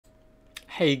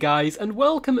Hey guys, and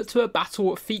welcome to a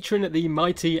battle featuring the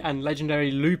mighty and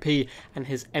legendary Loopy and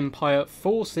his Empire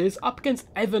forces up against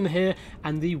Evan here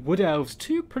and the Wood Elves.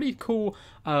 Two pretty cool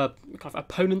kind of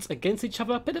opponents against each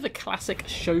other. A bit of a classic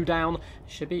showdown.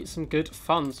 Should be some good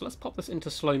fun. So let's pop this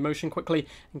into slow motion quickly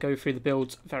and go through the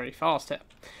builds very fast here.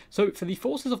 So for the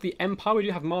forces of the Empire, we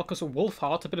do have Marcus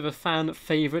Wolfheart, a bit of a fan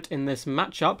favourite in this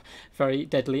matchup. Very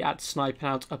deadly at sniping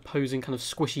out opposing kind of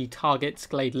squishy targets,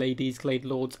 Glade Ladies, Glade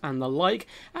Lords and the like.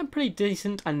 And pretty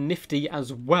decent and nifty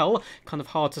as well. Kind of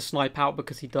hard to snipe out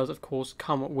because he does of course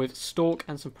come with Stalk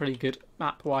and some pretty good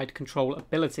map-wide control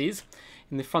abilities.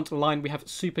 In the front line we have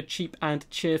super cheap and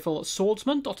cheerful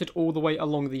swordsmen dotted all the way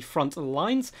along the front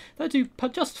lines. They do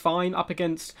just fine up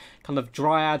against kind of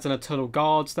dryads and eternal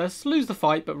guards. They lose the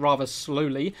fight but rather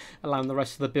slowly, allowing the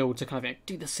rest of the build to kind of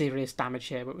do the serious damage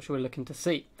here, which we're looking to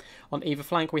see. On either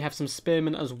flank we have some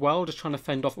spearmen as well, just trying to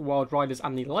fend off wild riders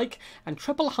and the like, and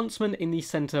triple huntsmen in the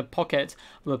centre pocket.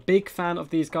 I'm a big fan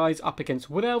of these guys up against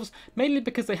Wood Elves, mainly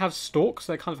because they have Stalk,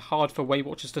 so they're kind of hard for Weight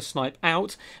Watchers to snipe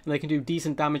out, and they can do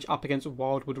decent damage up against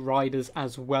Wildwood Riders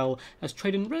as well as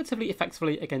trading relatively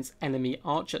effectively against enemy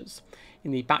archers.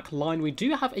 In the back line we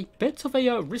do have a bit of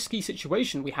a risky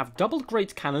situation. We have double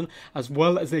Great Cannon as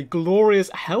well as a glorious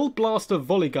Hellblaster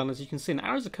volley gun. As you can see,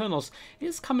 Arrows of Kurnos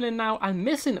is coming in now and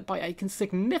missing by a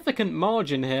significant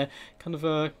margin here, kind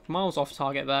of miles off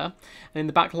target there. And in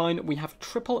the back line we have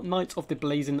triple Knights of the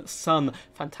Blazing Sun,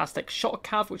 fantastic shot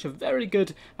cav which are very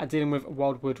good at dealing with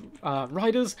Wildwood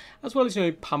Riders, as well as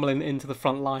pummeling into the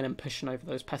front line and pushing over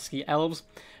those pesky elves.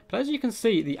 But as you can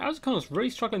see, the Arrows of Kurnos really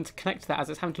struggling to connect there as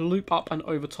it's having to loop up and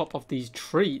over top of these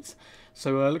trees.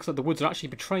 So it looks like the woods are actually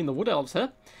betraying the Wood Elves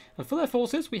here. And for their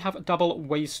forces, we have a double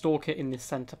Waystalker in the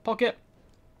centre pocket.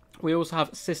 We also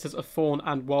have Sisters of Thorn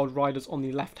and Wild Riders on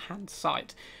the left-hand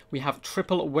side. We have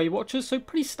triple Way Watchers, so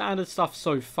pretty standard stuff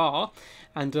so far.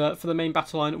 And for the main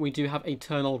battle line, we do have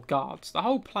Eternal Guards. The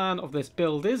whole plan of this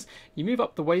build is you move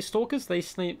up the Waystalkers, they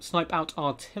snipe out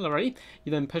artillery.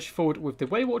 You then push forward with the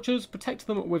Way Watchers, protect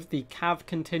them with the Cav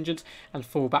contingent, and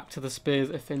fall back to the spears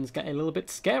if things get a little bit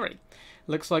scary.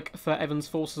 Looks like for Evan's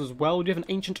forces as well, we do have an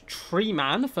Ancient Tree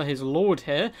Man for his lord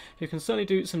here, who can certainly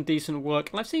do some decent work.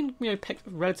 And I've seen picked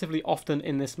relatively often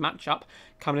in this matchup,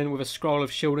 coming in with a Scroll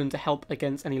of Shielding to help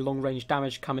against any long-range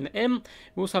damage coming in.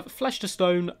 We also have Flesh to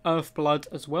Stone, Earth Blood,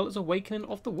 as well as Awakening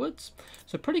of the Woods.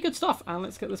 So pretty good stuff, and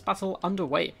let's get this battle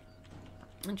underway.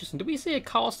 Interesting. Do we see a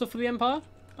caster for the Empire?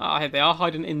 Ah, here they are,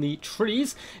 hiding in the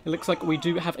trees. It looks like we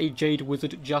do have a Jade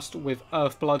Wizard just with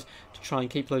Earthblood to try and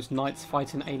keep those knights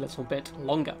fighting a little bit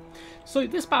longer. So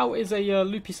this battle is a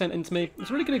Loopy sent into me.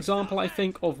 It's a really good example, I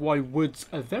think, of why woods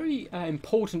are very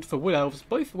important for Wood Elves,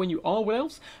 both when you are Wood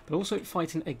Elves, but also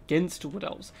fighting against Wood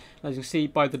Elves. As you can see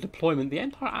by the deployment, the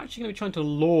Empire are actually going to be trying to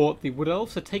lure the Wood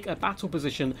Elves to take a battle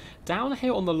position down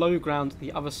here on the low ground,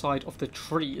 the other side of the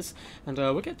trees. And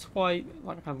we'll get to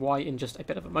why in just a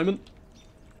bit of a moment.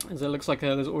 As it looks like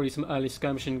there's already some early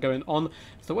skirmishing going on.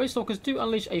 So the Waystalkers do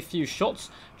unleash a few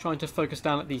shots, trying to focus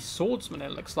down at the swordsmen,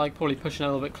 it looks like, probably pushing a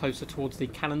little bit closer towards the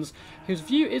cannons, whose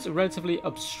view is relatively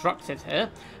obstructed here.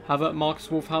 However, Marcus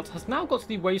Wolfheart has now got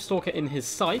the Waystalker in his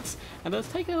sights, and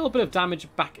has taken a little bit of damage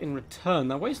back in return.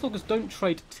 Now, Waystalkers don't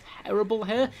trade terrible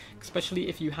here, especially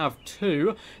if you have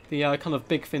two. The kind of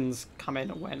big things come in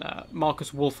when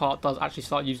Marcus Wolfheart does actually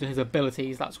start using his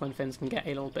abilities. That's when things can get a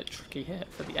little bit tricky here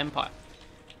for the Empire.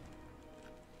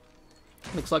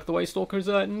 Looks like the Waystalker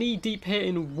is knee-deep here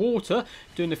in water,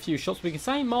 doing a few shots. We can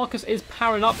say Marcus is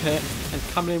powering up here and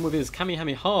coming in with his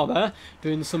Kamehameha there,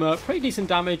 doing some pretty decent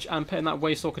damage and putting that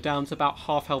Waystalker down to about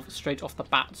half health straight off the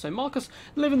bat. So Marcus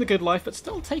living the good life, but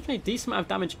still taking a decent amount of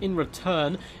damage in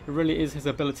return. It really is his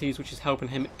abilities which is helping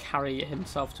him carry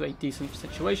himself to a decent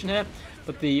situation here.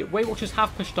 But the Way Watchers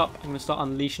have pushed up and going to start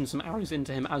unleashing some arrows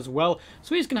into him as well.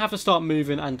 So he's going to have to start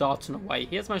moving and darting away.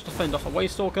 He has managed to fend off a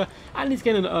Waystalker, and he's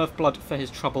getting an Earth Blood for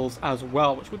his troubles as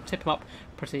well, which would tip him up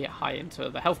pretty high into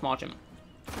the health margin.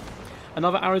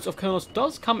 Another Arrows of Kurnos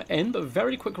does come in, but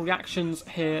very quick reactions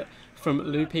here from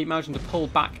Loopy, managing to pull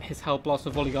back his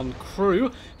Hellblaster volley gun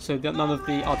crew so that none of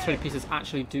the artillery pieces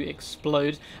actually do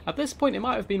explode. At this point, it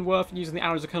might have been worth using the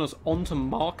Arrows of Kurnos onto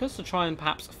Marcus to try and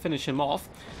perhaps finish him off.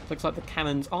 Looks like the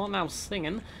cannons are now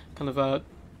singing, kind of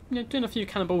doing a few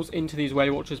cannonballs into these Way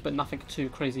Watchers, but nothing too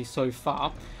crazy so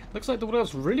far. Looks like the Wood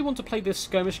Elves really want to play this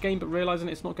skirmish game, but realising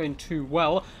it's not going too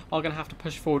well, are going to have to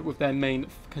push forward with their main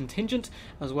contingent,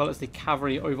 as well as the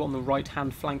cavalry over on the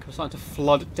right-hand flank are starting to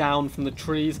flood down from the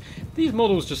trees. These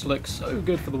models just look so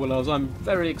good for the Wood Elves. I'm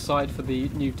very excited for the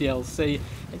new DLC.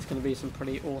 It's going to be some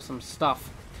pretty awesome stuff.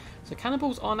 So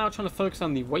Cannonballs are now trying to focus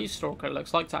on the Waystalker, it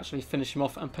looks like, to actually finish him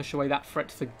off and push away that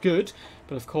threat for good.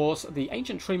 But of course, the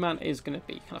Ancient Treeman is going to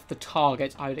be kind of the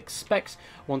target, I would expect,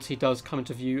 once he does come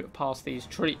into view past these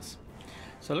trees.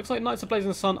 So it looks like Knights of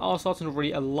Blazing Sun are starting to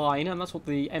really align, and that's what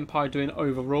the Empire are doing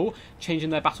overall, changing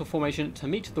their battle formation to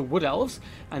meet the Wood Elves,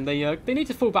 and they need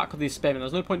to fall back with these Spearmen.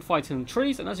 There's no point fighting the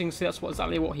trees, and as you can see, that's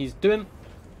exactly what he's doing.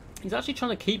 He's actually trying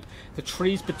to keep the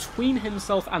trees between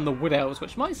himself and the Wood Elves,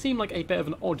 which might seem like a bit of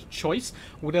an odd choice.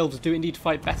 Wood Elves do indeed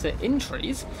fight better in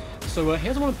trees, so he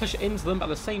doesn't want to push into them, but at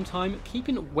the same time,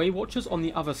 keeping Way Watchers on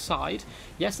the other side.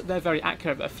 Yes, they're very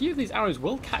accurate, but a few of these arrows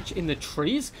will catch in the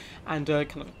trees and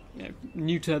kind of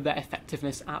neuter their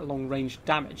effectiveness at long range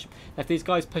damage. If these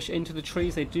guys push into the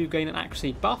trees, they do gain an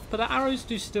accuracy buff, but their arrows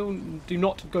do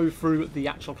not go through the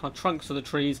actual kind of trunks of the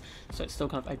trees, so it's still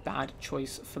kind of a bad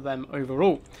choice for them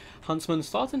overall. Huntsman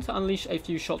starting to unleash a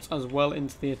few shots as well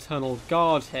into the Eternal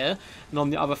Guard here, and on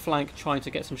the other flank trying to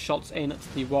get some shots in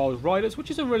to the Wild Riders,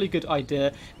 which is a really good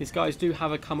idea. These guys do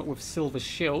have a come up with Silver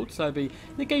Shield, so they'll be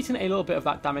negating a little bit of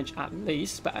that damage at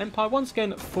least, but Empire once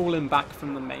again falling back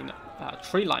from the main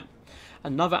tree line.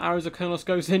 Another Arrows of Kronos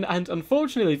goes in, and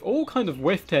unfortunately they've all kind of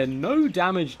whiffed here. No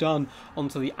damage done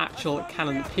onto the actual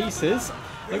cannon pieces.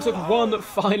 Looks like one that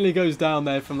finally goes down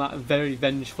there from that very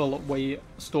vengeful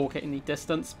Waystalker in the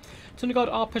distance. Eternal Guard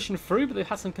are pushing through, but they've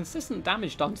had some consistent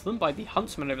damage done to them by the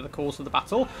Huntsman over the course of the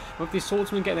battle. With the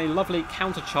Swordsman getting a lovely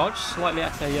counter charge, slightly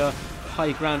at a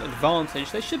high ground advantage,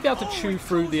 they should be able to chew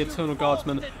through the Eternal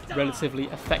Guardsman relatively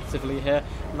effectively here,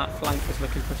 and that flank is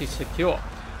looking pretty secure.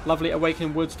 Lovely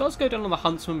Awakening Woods does go down on the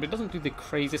Huntsman, but it doesn't do the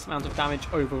craziest amount of damage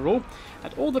overall.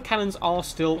 And all the cannons are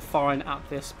still firing at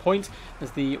this point, as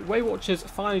the Way Watchers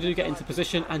finally do get into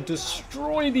position and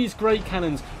destroy these great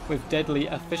cannons with deadly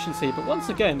efficiency. But once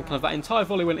again, kind of that entire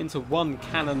volley went into one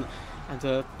cannon, and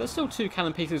there's still two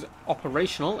cannon pieces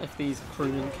operational if these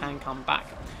crewmen can come back.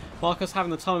 Marcus having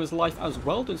the time of his life as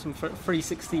well, doing some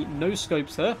 360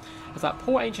 no-scopes here, as that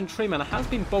poor Ancient Treeman has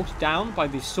been bogged down by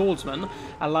the Swordsman,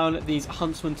 allowing these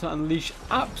Huntsmen to unleash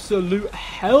absolute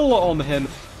hell on him.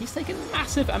 He's taken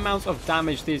massive amounts of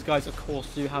damage. These guys, of course,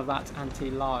 do have that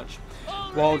anti-large.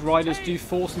 Wild Riders do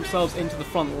force themselves into the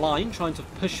front line, trying to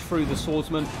push through the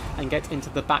Swordsman and get into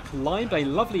the back line, but a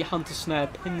lovely Hunter Snare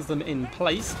pins them in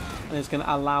place, and is going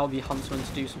to allow the Huntsman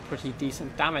to do some pretty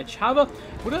decent damage. However,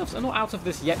 Wood Elves are not out of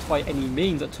this yet by any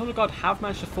means. Eternal Guard have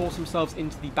managed to force themselves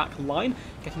into the back line,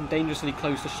 getting dangerously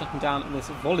close to shutting down this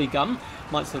volley gun.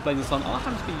 Knights of the Blazing Sun are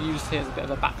having to be used here as a bit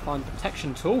of a backline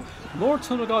protection tool. More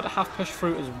Eternal Guard have pushed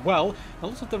through as well, and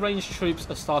lots of the ranged troops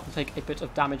are starting to take a bit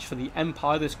of damage for the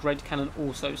Empire. This great cannon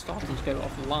also starting to go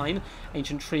offline.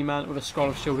 Ancient Treeman with a Scroll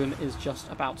of Shielding is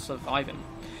just about surviving.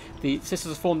 The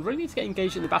Sisters of Thorn really need to get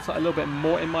engaged in the battle a little bit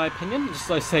more, in my opinion. Just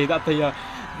as I say that they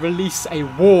release a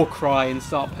war cry and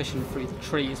start pushing through the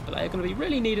trees, but they're going to be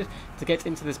really needed to get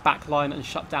into this back line and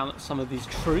shut down some of these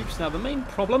troops. Now, the main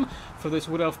problem for this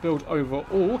Wood Elf build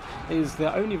overall is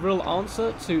their only real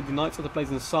answer to the Knights of the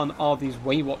Blazing Sun are these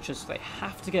Way Watchers, so they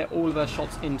have to get all of their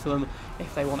shots into them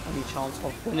if they want any chance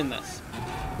of winning this.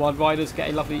 Wild Riders get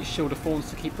a lovely Shield of Thorns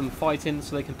to keep them fighting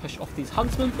so they can push off these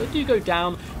Huntsmen, but do go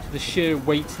down to the sheer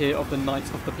weight here of the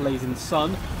Knights of the Blazing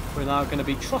Sun. We're now going to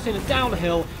be trotting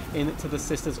downhill into the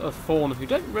Sisters of Thorn, who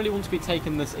don't really want to be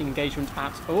taking this engagement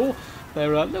at all.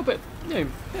 They're a little bit, they're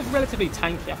relatively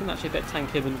tanky. I think they're actually a bit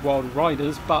tankier than Wild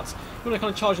Riders, but we're going to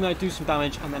kind of charge in there, do some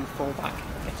damage, and then fall back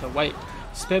and get away.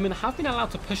 Spearmen have been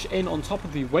allowed to push in on top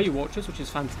of the Way Watchers, which is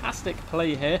fantastic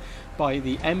play here by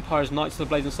the Empire's Knights of the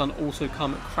Blazing Sun also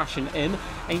come crashing in.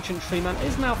 Ancient Treeman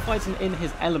is now fighting in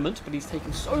his element, but he's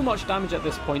taking so much damage at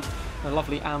this point. A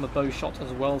lovely armor bow shot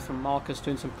as well from Marcus,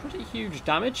 doing some pretty huge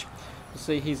damage. You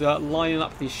see he's lining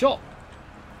up the shot.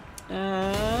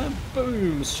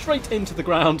 Boom! Straight into the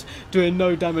ground, doing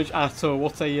no damage at all.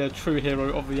 What a true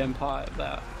hero of the Empire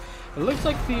there. It looks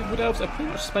like the Wood Elves are pretty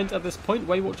much spent at this point.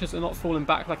 Way Watchers are not falling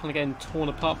back, they're kind of getting torn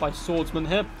apart by swordsmen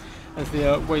here, as the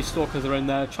Waystalkers are in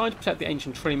there trying to protect the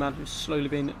Ancient Treeman, who's slowly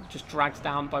being just dragged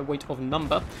down by weight of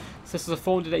number. Sisters of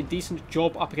Thorn did a decent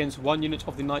job up against one unit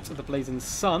of the Knights of the Blazing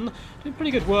Sun, doing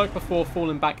pretty good work before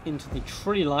falling back into the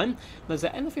tree line. And is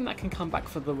there anything that can come back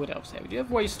for the Wood Elves here? We do have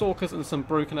Waystalkers and some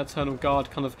broken Eternal Guard,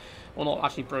 kind of, well, not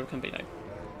actually broken, but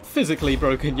physically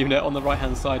broken unit on the right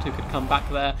hand side who could come back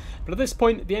there. But at this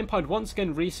point, the Empire had once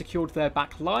again re-secured their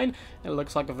back line. It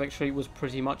looks like a victory was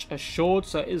pretty much assured,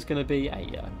 so it is going to be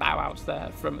a bow out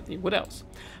there from the Wood Elves.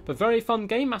 But very fun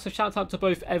game. Massive shout out to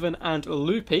both Evan and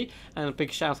Loopy, and a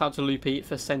big shout out to Loopy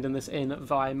for sending this in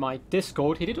via my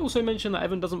Discord. He did also mention that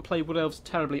Evan doesn't play Wood Elves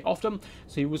terribly often,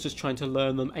 so he was just trying to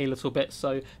learn them a little bit,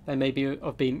 so there may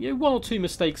have been one or two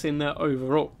mistakes in there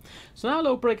overall. So now a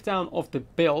little breakdown of the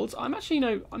build. I'm actually,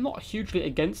 I'm not hugely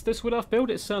against this Wood Elf build.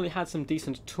 It certainly had some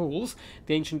decent tools.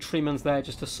 The Ancient Treeman's there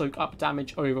just to soak up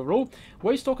damage overall.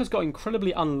 Waystalkers got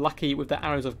incredibly unlucky with their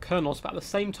Arrows of Kurnos, but at the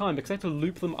same time, because they had to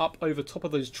loop them up over top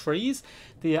of those trees,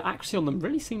 the accuracy on them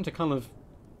really seemed to kind of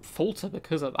falter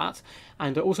because of that.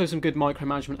 And also some good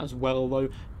micromanagement as well, though,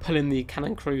 pulling the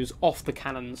cannon crews off the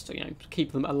cannons to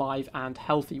keep them alive and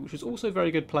healthy, which was also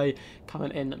very good play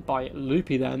coming in by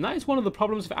Loopy there. And that is one of the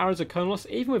problems with Arrows of Kurnos.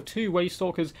 Even with 2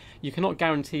 Waystalkers, you cannot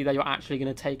guarantee that you're actually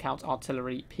going to take out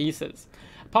artillery pieces.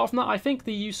 Apart from that, I think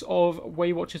the use of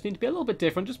Waywatchers need to be a little bit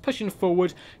different, just pushing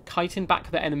forward, kiting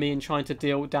back the enemy and trying to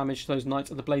deal damage to those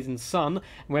Knights of the Blazing Sun. And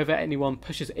whenever anyone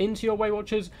pushes into your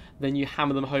Waywatchers, then you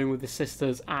hammer them home with the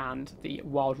Sisters and the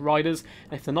Wild Riders.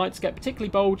 And if the Knights get particularly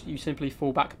bold, you simply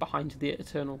fall back behind the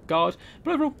Eternal Guard.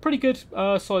 But overall, pretty good,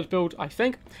 solid build, I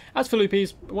think. As for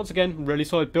Loopy's, once again, really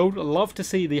solid build. Love to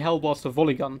see the Hellblaster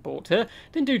Volley Gun bought here.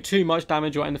 Didn't do too much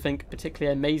damage or anything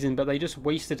particularly amazing, but they just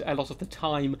wasted a lot of the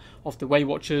time of the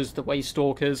Waywatchers, the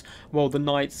Waystalkers, while the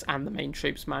Knights and the main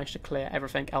troops managed to clear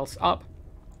everything else up.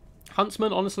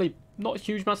 Huntsman, honestly, not a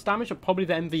huge amount of damage, but probably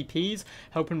the MVPs,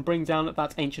 helping bring down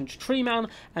that Ancient Tree Man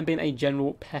and being a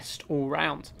general pest all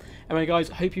round. Anyway guys,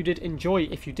 hope you did enjoy.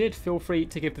 If you did, feel free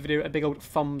to give the video a big old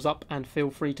thumbs up and feel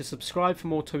free to subscribe for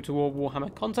more Total War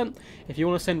Warhammer content. If you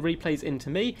want to send replays in to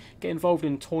me, get involved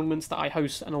in tournaments that I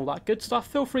host and all that good stuff,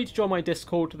 feel free to join my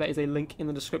Discord. There is a link in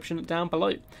the description down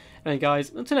below. Anyway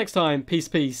guys, until next time,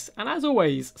 peace, and as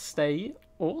always, stay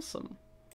awesome.